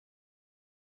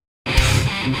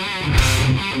Hey,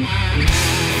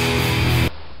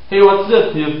 what's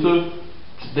up YouTube?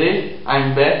 Today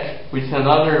I'm back with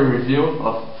another review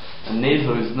of a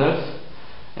nasal snuff,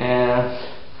 and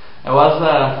I was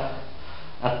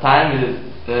a time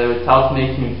without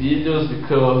making videos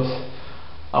because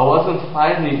I wasn't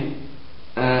finding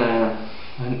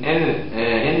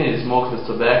any smokeless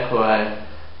tobacco. I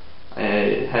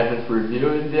haven't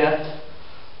reviewed it yet,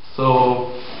 so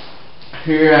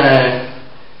here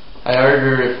I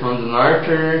ordered from the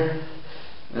Norton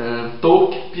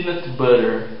Toque peanut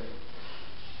butter.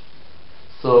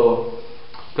 So,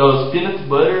 because peanut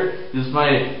butter is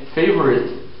my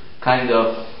favorite kind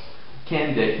of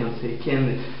candy, I can say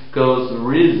candy, because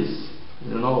Reese's,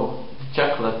 you know,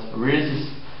 chocolate,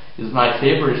 Reese's is my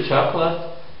favorite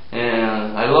chocolate,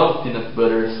 and I love peanut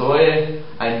butter, so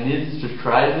I need to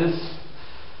try this,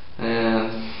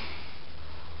 and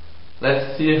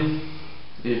let's see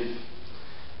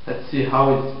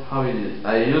how it is.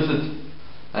 I use it.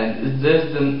 And this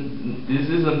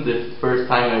isn't the first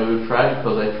time I will try,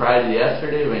 because I tried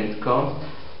yesterday when it comes.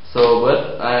 So,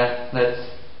 but let's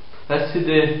see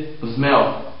the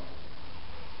smell.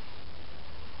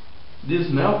 This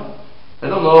smell, I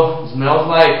don't know. It smells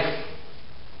like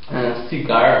a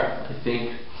cigar, I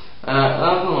think. I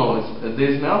don't know.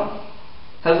 The smell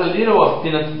has a little of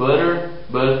peanut butter,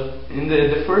 but in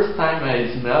the first time I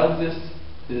smelled this,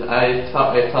 I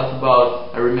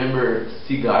remember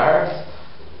cigars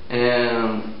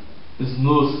and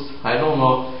snus. I don't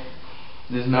know.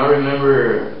 The smell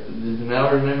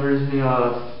remembers me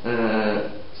of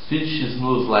sweet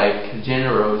snus, like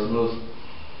General snus.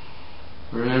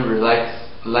 Remember,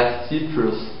 like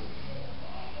citrus.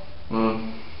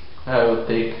 I will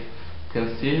take. You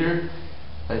can see here.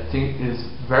 I think it's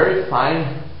very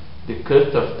fine. The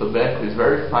cut of tobacco is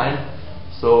very fine,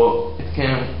 so it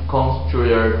can come through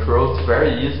your throat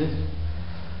very easy.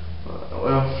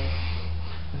 Well,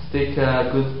 let's take a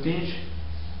good pinch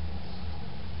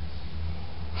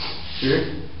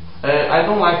here. I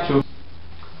don't like to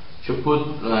put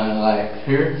like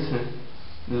here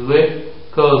this way,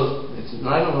 because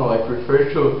I don't know, I prefer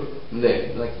to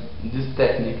like this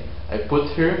technique. I put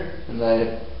here and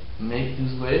I make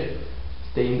this way,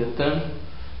 stay in the thumb,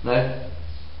 right?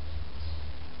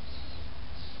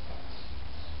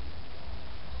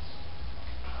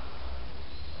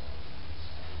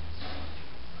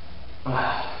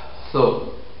 So,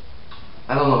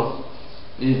 I don't know,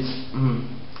 it's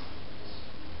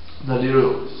a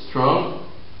little strong.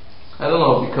 I don't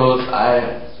know, because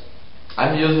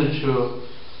I'm used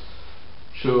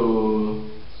to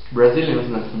Brazilian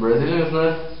snuff. Brazilian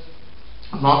snuff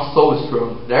not so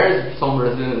strong. There is some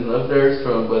Brazilian snuff very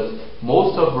strong, but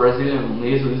most of Brazilian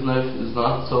nasal snuff is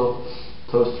not so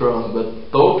strong. But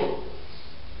Toque,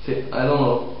 I don't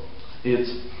know,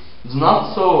 it's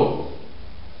not so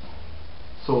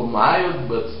mild,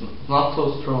 but not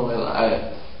so strong.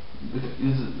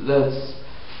 That's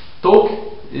Toque.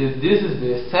 This is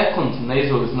the second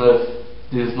nasal snuff.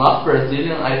 This is not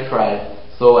Brazilian I tried,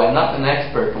 so I'm not an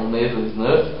expert on nasal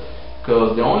snuff,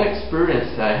 because the only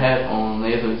experience I have on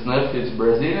nasal snuff is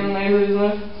Brazilian nasal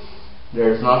snuff.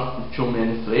 There's not too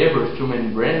many flavors, too many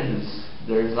brands.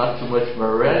 There's not too much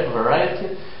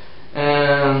variety,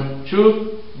 and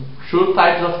two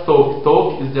types of Toque.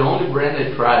 Toque is the only brand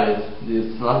I tried.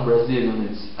 It's not Brazilian.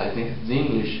 I think it's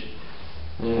English.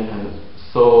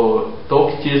 So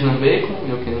Toque cheese and bacon.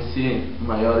 You can see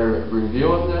my other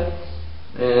review of that.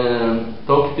 And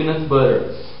Toque peanut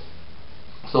butter.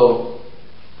 So,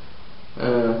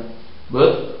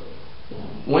 but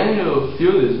when you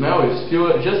feel the smell, you feel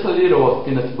just a little of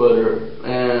peanut butter.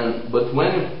 But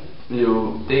when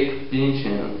you take a pinch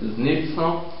and sniff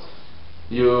some,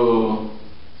 you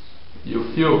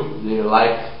feel the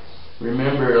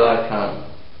remember a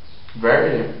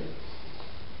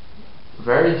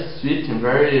very sweet and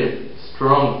very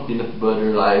strong peanut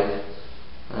butter, like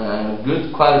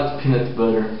good quality peanut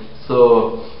butter. So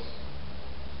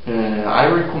I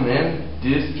recommend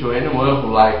this to anyone who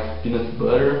likes peanut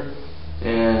butter,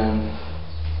 and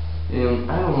I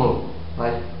don't know,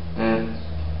 like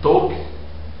Toque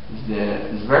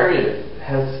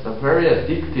has a very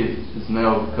addictive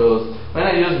smell, because when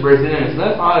I use Brazilian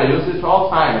snuff, I use it all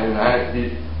the time.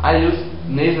 I use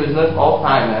nasal snuff all the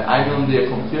time. I'm on the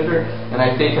computer and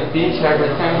I take a pinch every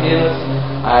 10 minutes.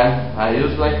 I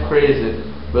use like crazy.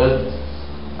 But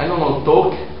I don't know,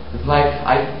 Toque is like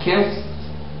I can't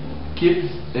keep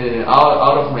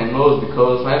out of my nose,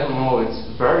 because I don't know, it's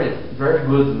very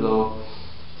good though.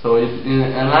 So I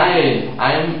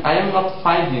am not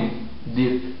finding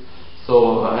deep.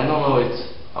 So I don't know,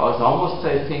 I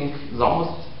think it's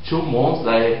almost 2 months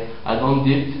I don't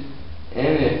dip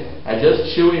and I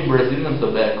just chew in Brazilian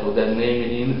tobacco. That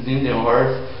name is Indian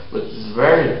horse, but it's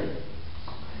very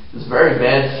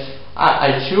bad.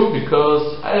 I chew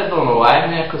because I don't know.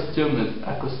 I'm accustomed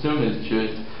to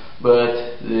it.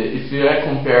 But if I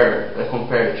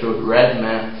compare to Red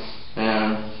Man,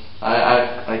 and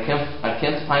I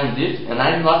can't find it, and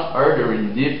I'm not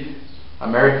ordering deep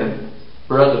American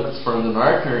products from the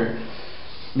north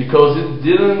because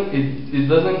it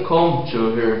doesn't come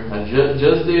to here.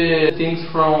 Just the things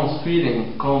from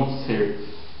Sweden comes here.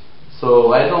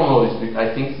 So I don't know.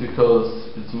 I think it's because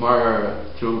it's more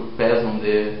to pass on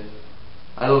the,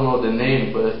 I don't know the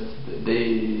name, but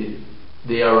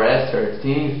they arrest our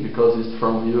things because it's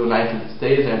from United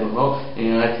States. I don't know,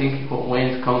 and I think when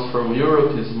it comes from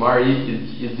Europe, it's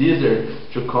easier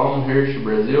to come here to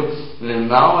Brazil. And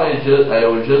now I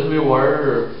will just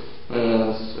wear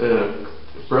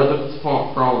products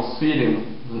from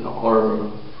Sweden,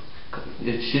 or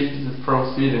it ships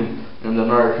from Sweden in the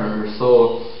northern.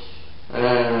 So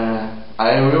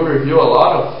I will review a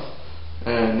lot of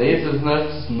nasal snuff,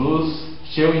 snus,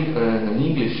 chewing in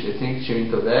English, I think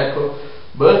chewing tobacco,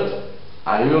 but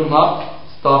I will not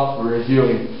stop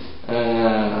reviewing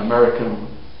American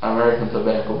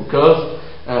tobacco because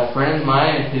a friend of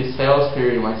mine, he sells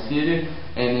here in my city,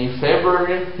 and in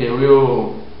February he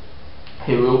will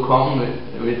come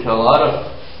with a lot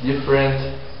of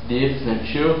different dips and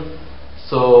chew.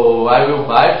 So I will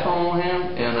buy from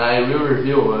him and I will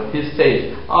review. He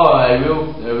says, "Oh, I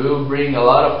will bring a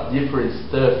lot of different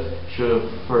stuff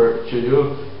to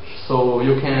you, so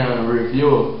you can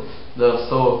review the."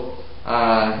 So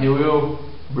he will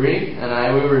bring and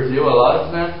I will review a lot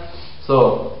of them.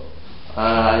 So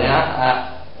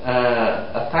yeah,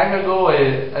 a time ago I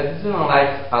didn't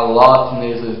like a lot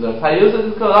nasal snuff. I used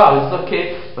it because it's okay,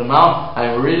 but now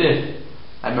I'm a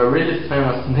really fan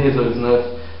of nasal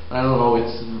snuff. I don't know,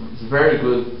 it's very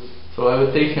good. So I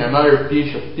will take another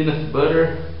piece of peanut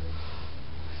butter.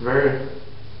 It's very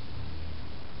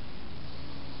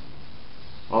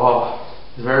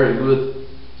good.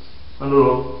 I don't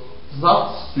know, it's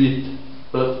not sweet,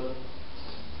 but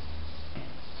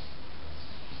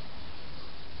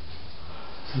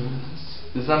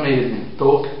it's amazing.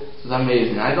 Toque is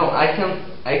amazing. I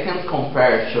can't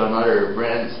compare to another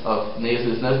brands of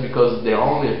nasal snuff because it's the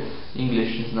only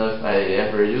English snuff I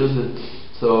ever used.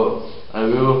 So I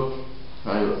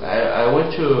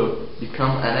want to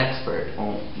become an expert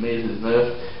on nasal snuff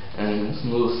and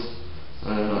snus.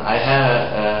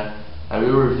 I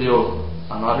will review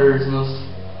another snus.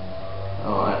 I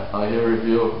will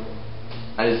review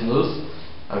a snus,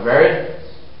 a very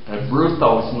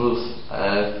brutal snus.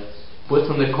 Put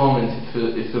in the comments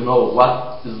if you know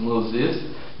what snus is.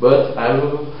 But I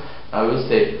will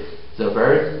say it's a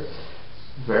very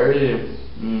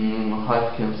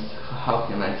how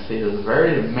can I say this?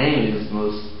 Very manly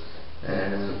snus,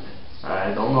 and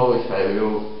I don't know if I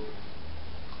will.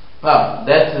 Well,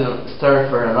 that's a story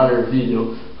for another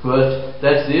video, but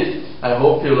that's it. I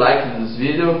hope you liked this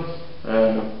video.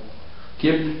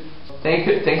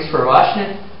 Thanks for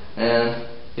watching, and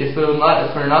if you're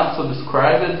not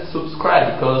subscribed,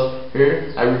 subscribe, because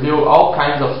here I review all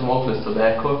kinds of smokeless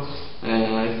tobacco.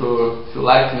 And if you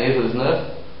like nasal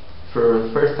snuff, for the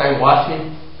first time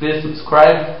watching, please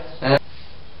subscribe and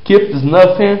keep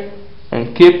snuffing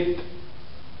and keep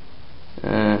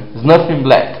snuffing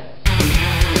black.